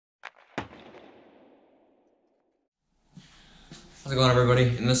How's it going, everybody?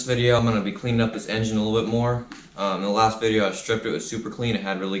 In this video I'm going to be cleaning up this engine a little bit more. In the last video I stripped it, it was super clean, it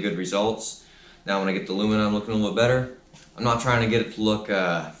had really good results. Now I'm going to get the aluminum looking a little bit better. I'm not trying to get it to look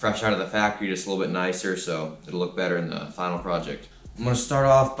fresh out of the factory, just a little bit nicer so it'll look better in the final project. I'm going to start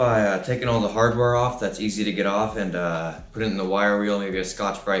off by taking all the hardware off that's easy to get off and put it in the wire wheel, maybe a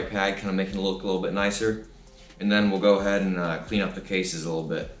scotch-brite pad, kind of making it look a little bit nicer. And then we'll go ahead and clean up the cases a little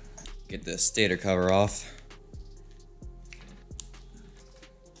bit. Get the stator cover off.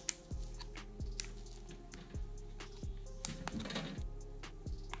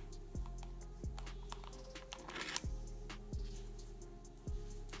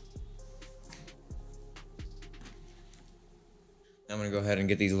 I'm going to go ahead and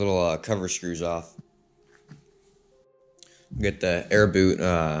get these little cover screws off. Get the air boot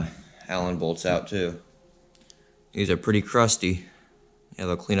Allen bolts out too. These are pretty crusty. Yeah,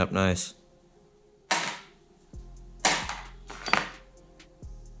 they'll clean up nice.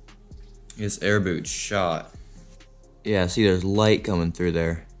 This air boot's shot. Yeah, see there's light coming through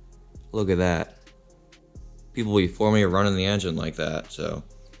there. Look at that. People before me are running the engine like that, so.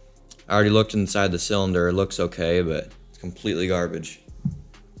 I already looked inside the cylinder, it looks okay, but it's completely garbage.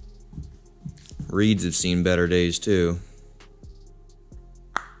 Reeds have seen better days too.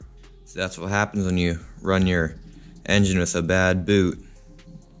 So that's what happens when you run your engine with a bad boot.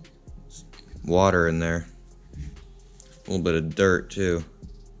 Water in there. A little bit of dirt too.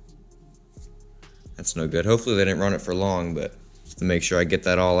 That's no good. Hopefully they didn't run it for long, but just to make sure I get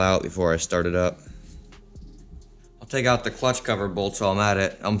that all out before I start it up. I'll take out the clutch cover bolts while I'm at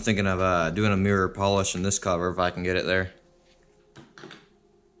it. I'm thinking of doing a mirror polish in this cover if I can get it there.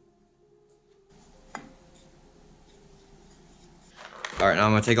 Alright, now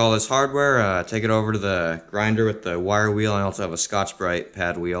I'm going to take all this hardware, take it over to the grinder with the wire wheel, and I also have a scotch-brite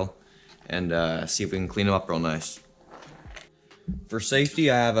pad wheel, and see if we can clean them up real nice. For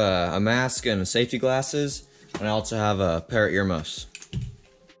safety, I have a mask and safety glasses, and I also have a pair of earmuffs.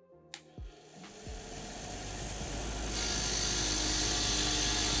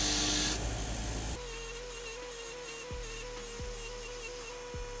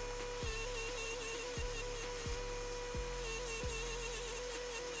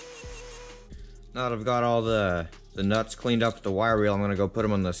 Now that I've got all the nuts cleaned up with the wire wheel, I'm going to go put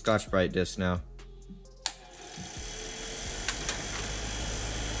them on the scotch-brite disc now.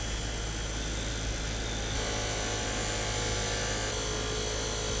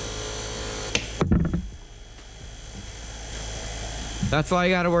 That's why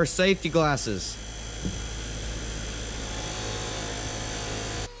you gotta wear safety glasses.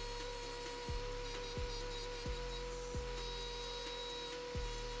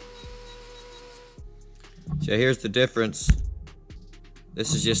 So here's the difference.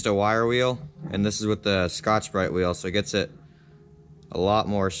 This is just a wire wheel, and this is with the scotch-brite wheel, so it gets it a lot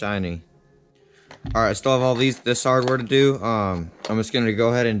more shiny. Alright, I still have all this hardware to do. I'm just gonna go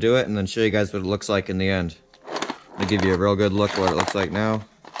ahead and do it and then show you guys what it looks like in the end. I'll give you a real good look at what it looks like now.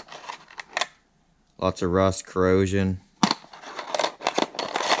 Lots of rust, corrosion.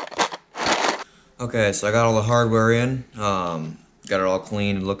 Okay, so I got all the hardware in. Got it all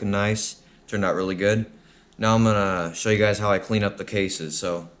clean, looking nice. Turned out really good. Now I'm gonna show you guys how I clean up the cases.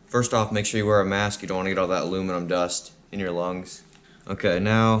 So first off, make sure you wear a mask. You don't want to get all that aluminum dust in your lungs. Okay,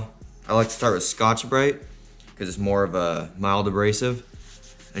 now I like to start with scotch-brite because it's more of a mild abrasive,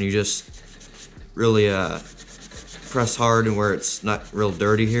 and you just really press hard and where it's not real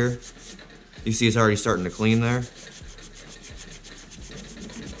dirty here. You see it's already starting to clean there.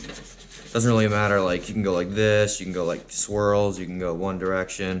 Doesn't really matter, like you can go like this, you can go like swirls, you can go one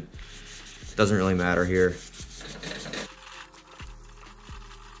direction. Doesn't really matter here.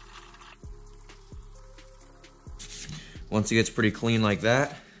 Once it gets pretty clean like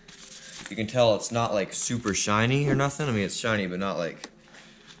that, you can tell it's not like super shiny or nothing. I mean, it's shiny, but not like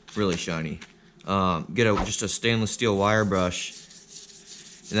really shiny. Get just a stainless steel wire brush,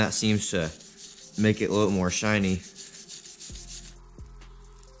 and that seems to make it a little more shiny.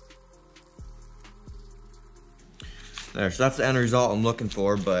 There, so that's the end result I'm looking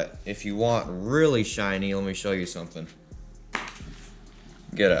for, but if you want really shiny, let me show you something.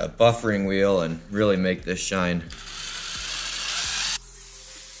 Get a buffering wheel and really make this shine.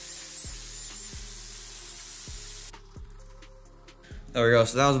 There we go,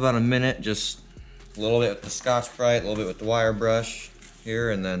 so that was about a minute, just a little bit with the scotch-brite, a little bit with the wire brush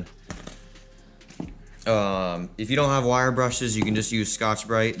here, and then if you don't have wire brushes, you can just use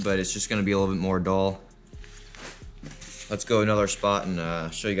scotch-brite, but it's just going to be a little bit more dull. Let's go another spot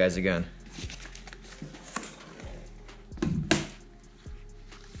and show you guys again.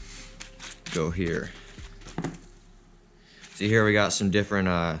 go here. See here we got some different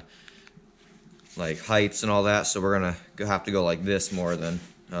like heights and all that, so we're gonna have to go like this more than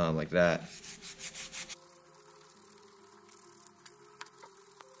like that.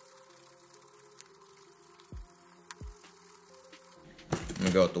 I'm gonna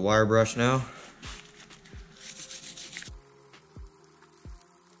go with the wire brush now.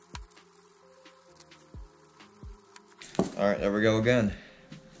 Alright, there we go again.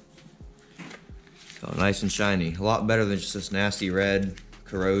 So nice and shiny. A lot better than just this nasty red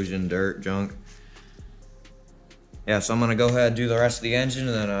corrosion, dirt, junk. Yeah, so I'm gonna go ahead and do the rest of the engine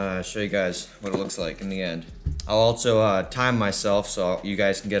and then show you guys what it looks like in the end. I'll also time myself so you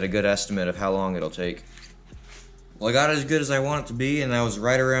guys can get a good estimate of how long it'll take. Well, I got it as good as I want it to be, and that was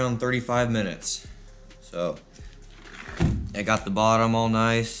right around 35 minutes. So I got the bottom all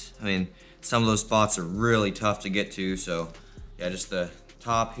nice. I mean, some of those spots are really tough to get to, so yeah, just the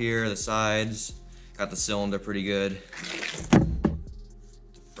top here, the sides, got the cylinder pretty good. The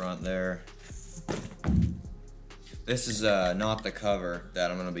front there. This is not the cover that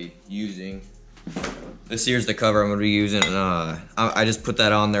I'm gonna be using. This here's the cover I'm gonna be using, and I just put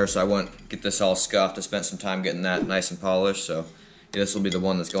that on there so I wouldn't get this all scuffed. I spent some time getting that nice and polished, so yeah, this will be the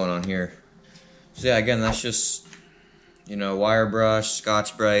one that's going on here. So yeah, again, that's just, you know, wire brush,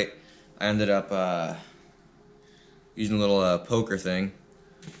 scotch-brite. I ended up using a little poker thing.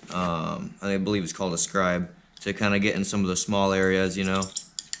 I believe it's called a scribe, to kind of get in some of the small areas, you know,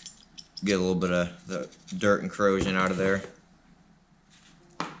 get a little bit of the dirt and corrosion out of there.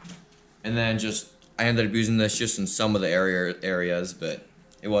 And then I ended up using this just in some of the areas, but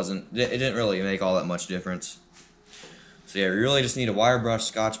it didn't really make all that much difference. So yeah, you really just need a wire brush,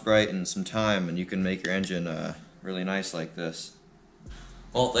 scotch-brite, and some time, and you can make your engine really nice like this.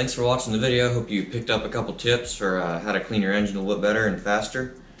 Well, thanks for watching the video. Hope you picked up a couple tips for how to clean your engine a little bit better and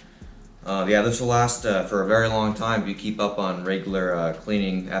faster. Yeah, this will last for a very long time if you keep up on regular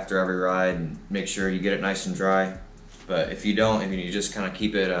cleaning after every ride and make sure you get it nice and dry. But if you don't, if you just kind of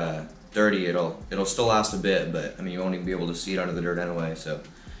keep it dirty, it'll still last a bit, but I mean, you won't even be able to see it under the dirt anyway. So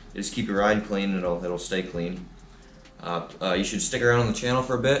you just keep your ride clean, and it'll stay clean. You should stick around on the channel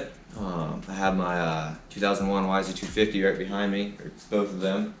for a bit. I have my 2001 YZ250 right behind me, or both of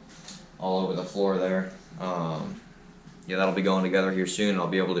them, all over the floor there. Yeah, that'll be going together here soon. I'll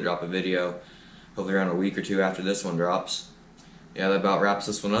be able to drop a video hopefully around a week or two after this one drops. Yeah, that about wraps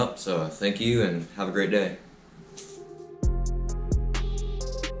this one up, so thank you and have a great day.